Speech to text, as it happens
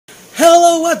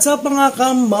Hello, what's up mga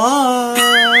ka-Mars?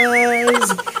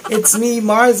 It's me,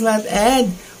 Marsland, and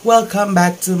welcome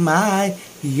back to my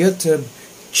YouTube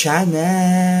channel.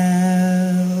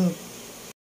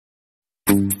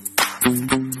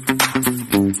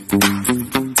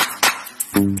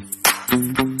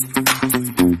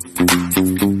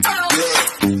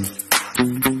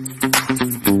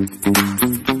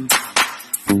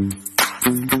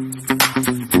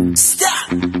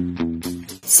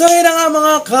 So yun na nga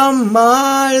mga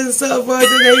ka-Mars. So for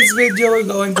today's video, we're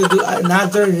going to do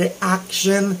another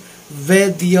reaction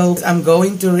video. I'm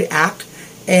going to react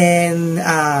in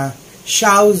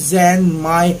ZHOU SHEN,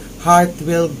 My Heart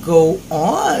Will Go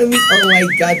On. Oh my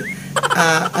god.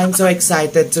 I'm so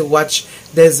excited to watch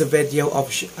this video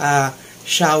of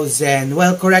ZHOU SHEN.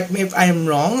 Well, correct me if I'm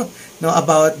wrong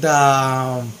about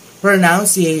the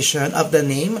pronunciation of the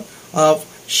name of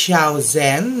ZHOU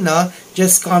SHEN.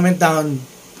 Just comment down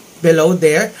below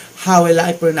there how will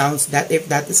I pronounce that. If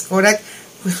that is correct,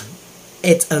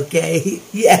 it's okay.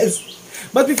 Yes.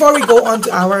 But before we go on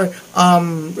to our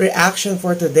reaction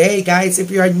for today, guys, if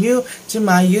you are new to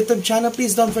my YouTube channel,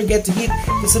 please don't forget to hit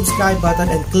the subscribe button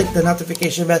and click the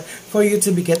notification bell for you to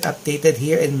be get updated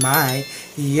here in my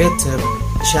YouTube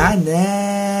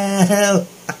channel.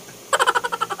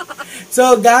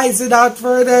 So guys, without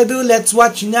further ado, let's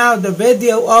watch now the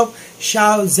video of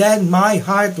ZHOU SHEN, My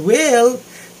Heart Will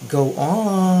Go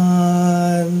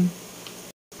On.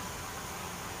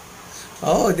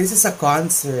 Oh, this is a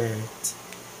concert.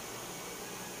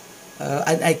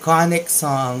 An iconic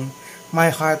song,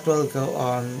 My Heart Will Go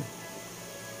On.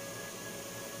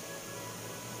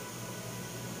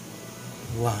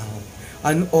 Wow,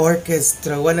 an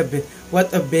orchestra. What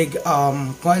a big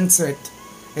concert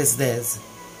is this.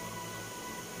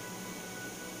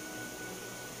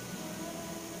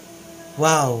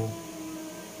 Wow.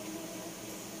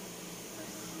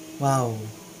 Wow.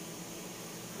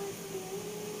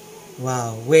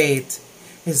 Wow. Wait.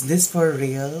 Is this for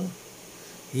real?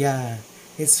 Yeah.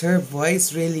 Is her voice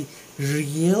really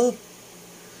real?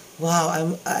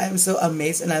 Wow. I'm so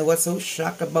amazed, and I was so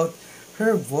shocked about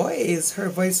her voice. Her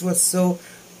voice was so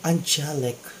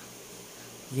angelic.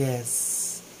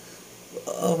 Yes.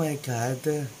 Oh my god.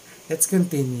 Let's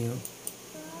continue.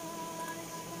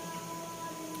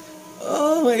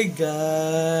 Oh my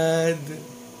god.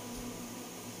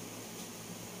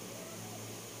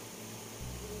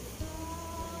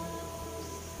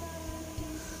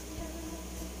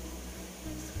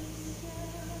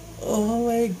 Oh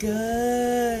my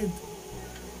god.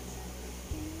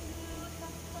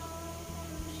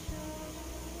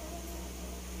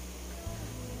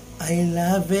 I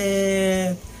love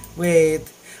it. Wait.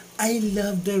 I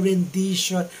love the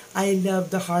rendition. I love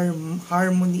the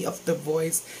harmony of the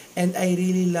voice. And I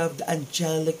really love the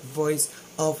angelic voice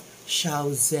of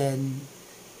ZHOU SHEN.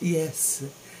 Yes.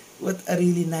 What a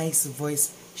really nice voice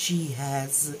she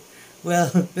has.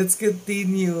 Well, let's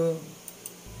continue.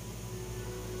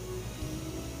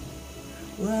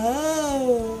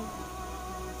 Wow!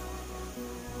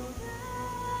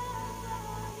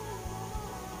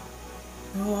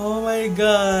 Oh my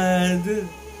god!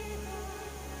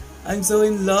 I'm so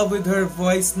in love with her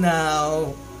voice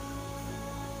now.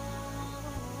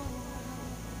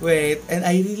 Wait, and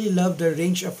I really love the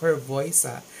range of her voice.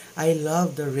 I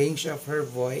love the range of her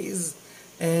voice.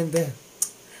 And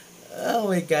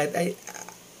oh my god,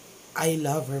 I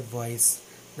love her voice.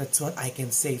 That's what I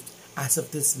can say as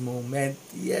of this moment.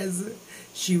 Yes,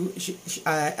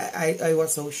 I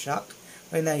was so shocked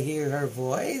when I hear her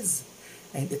voice,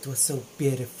 and it was so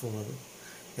beautiful.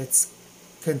 Let's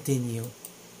continue.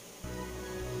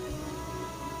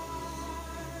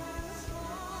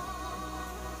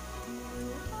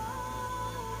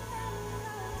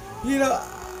 You know,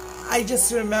 I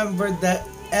just remember that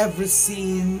every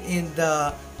scene in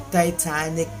the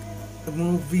Titanic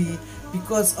movie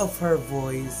because of her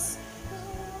voice.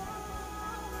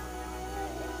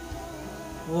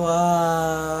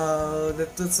 Wow,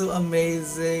 that was so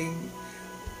amazing.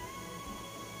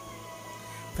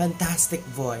 Fantastic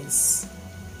voice.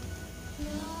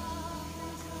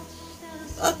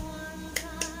 Ah.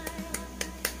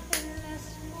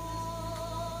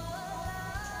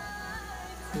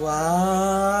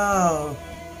 Wow,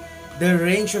 the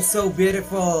range was so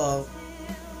beautiful.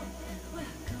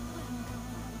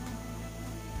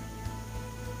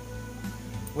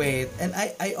 Wait, and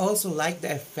I also like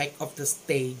the effect of the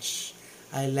stage.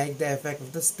 I like the effect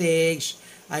of the stage.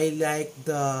 I like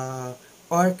the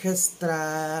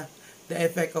orchestra, the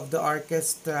effect of the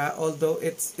orchestra. Although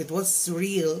it was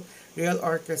real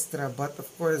orchestra, but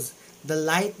of course the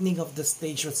lighting of the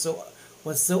stage was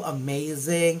so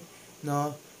amazing.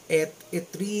 No, it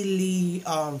really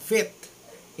fit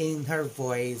in her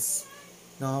voice.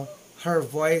 No, her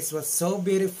voice was so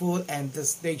beautiful and the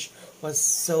stage was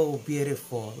so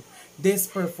beautiful. This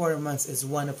performance is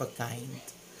one of a kind.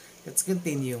 Let's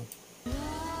continue.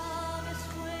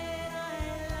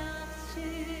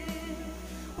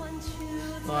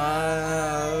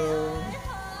 Wow.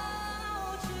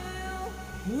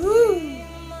 Woo.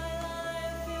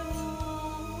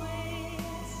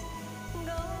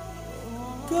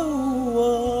 Go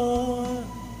on.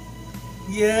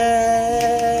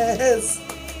 Yes.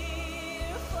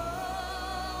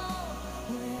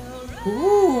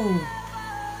 Ooh.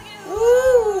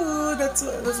 Ooh. That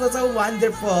was so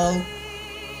wonderful.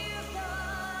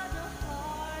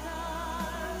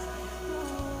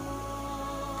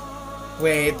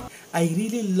 Wait, I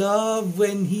really love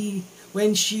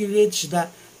when she reached the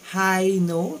high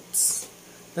notes.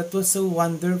 That was so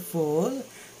wonderful.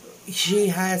 She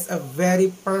has a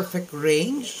very perfect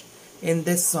range in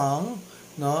this song.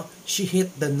 No, she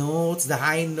hit the notes, the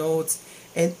high notes,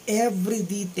 and every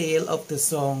detail of the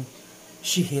song,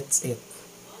 she hits it.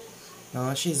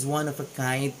 No, she's one of a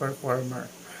kind performer.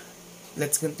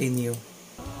 Let's continue.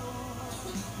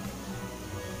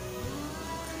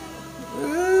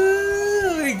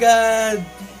 Oh my God!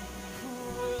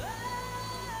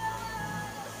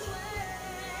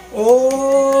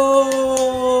 Oh!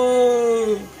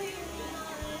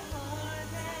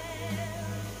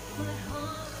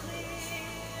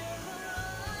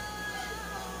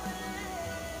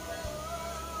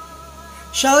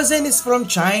 ZHOU SHEN is from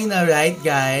China, right,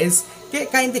 guys?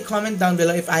 Kindly comment down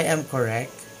below if I am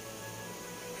correct.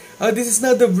 Oh, this is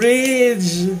not the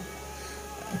bridge.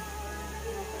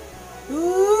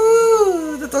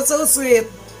 Ooh, that was so sweet.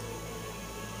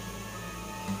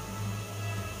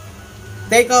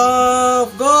 Take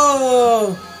off,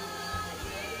 go!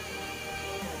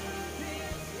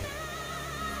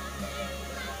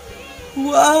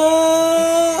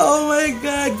 Wow! Oh my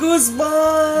God,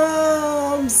 goosebumps!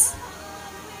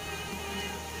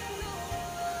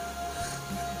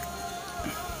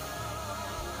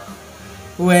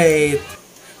 Wait,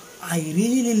 I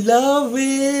really love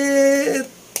it.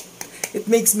 It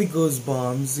makes me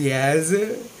goosebumps, yes.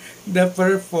 The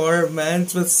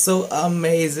performance was so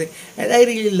amazing. And I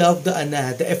really love the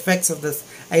effects of this.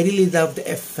 I really love the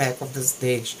effect of the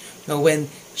stage. You know, when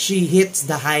she hits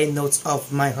the high notes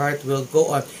of My Heart Will Go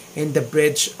On in the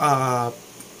bridge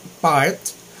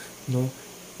part, you know,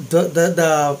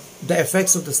 the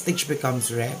effects of the stage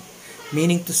becomes red.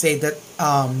 Meaning to say that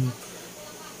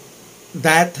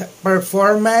that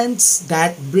performance,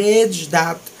 that bridge,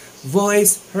 that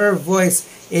voice, her voice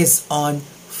is on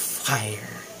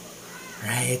fire,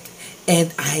 right?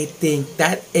 And I think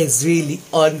that is really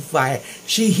on fire.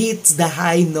 She hits the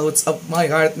high notes of My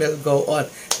Heart Will Go On.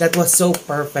 That was so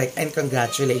perfect, and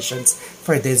congratulations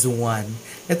for this one.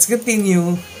 Let's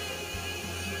continue.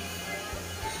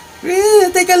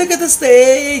 Take a look at the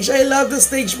stage. I love the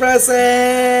stage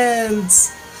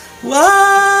presence.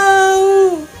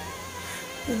 Wow!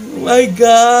 Oh my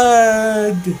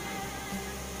God!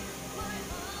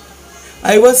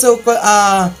 I was so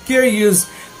curious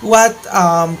what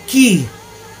key.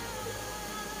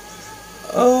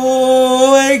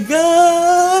 Oh my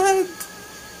God!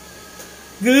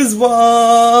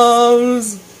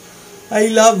 Goosebumps! I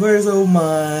love her so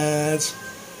much.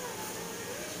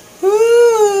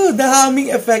 Ooh, the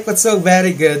humming effect was so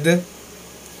very good.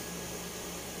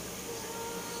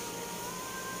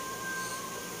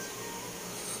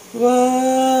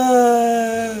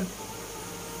 Wow!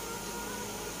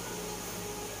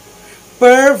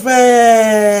 Perfect!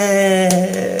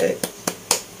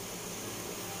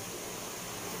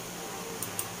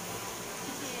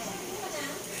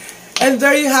 And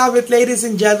there you have it, ladies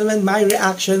and gentlemen, my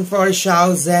reaction for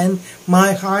ZHOU SHEN,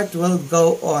 My Heart Will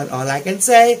Go On. All I can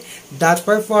say, that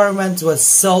performance was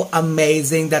so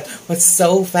amazing, that was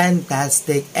so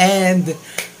fantastic, and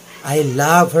I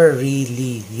love her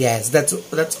really. Yes, that's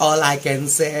all I can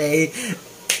say.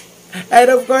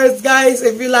 And of course, guys,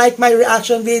 if you like my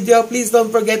reaction video, please don't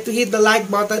forget to hit the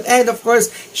like button, and of course,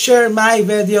 share my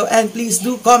video, and please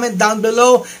do comment down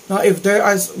below now if there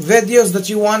are videos that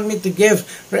you want me to give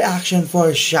reaction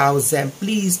for ZHOU SHEN.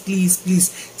 Please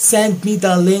send me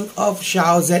the link of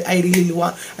ZHOU SHEN. I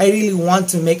really want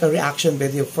to make a reaction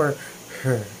video for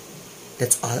her.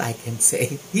 That's all I can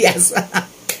say. Yes.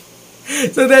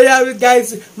 So there you have it,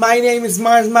 guys. My name is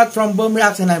Mars Matt from Boom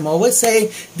Reacts, and I'm always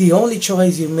saying the only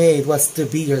choice you made was to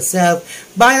be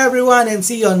yourself. Bye everyone, and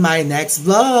see you on my next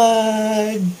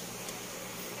vlog.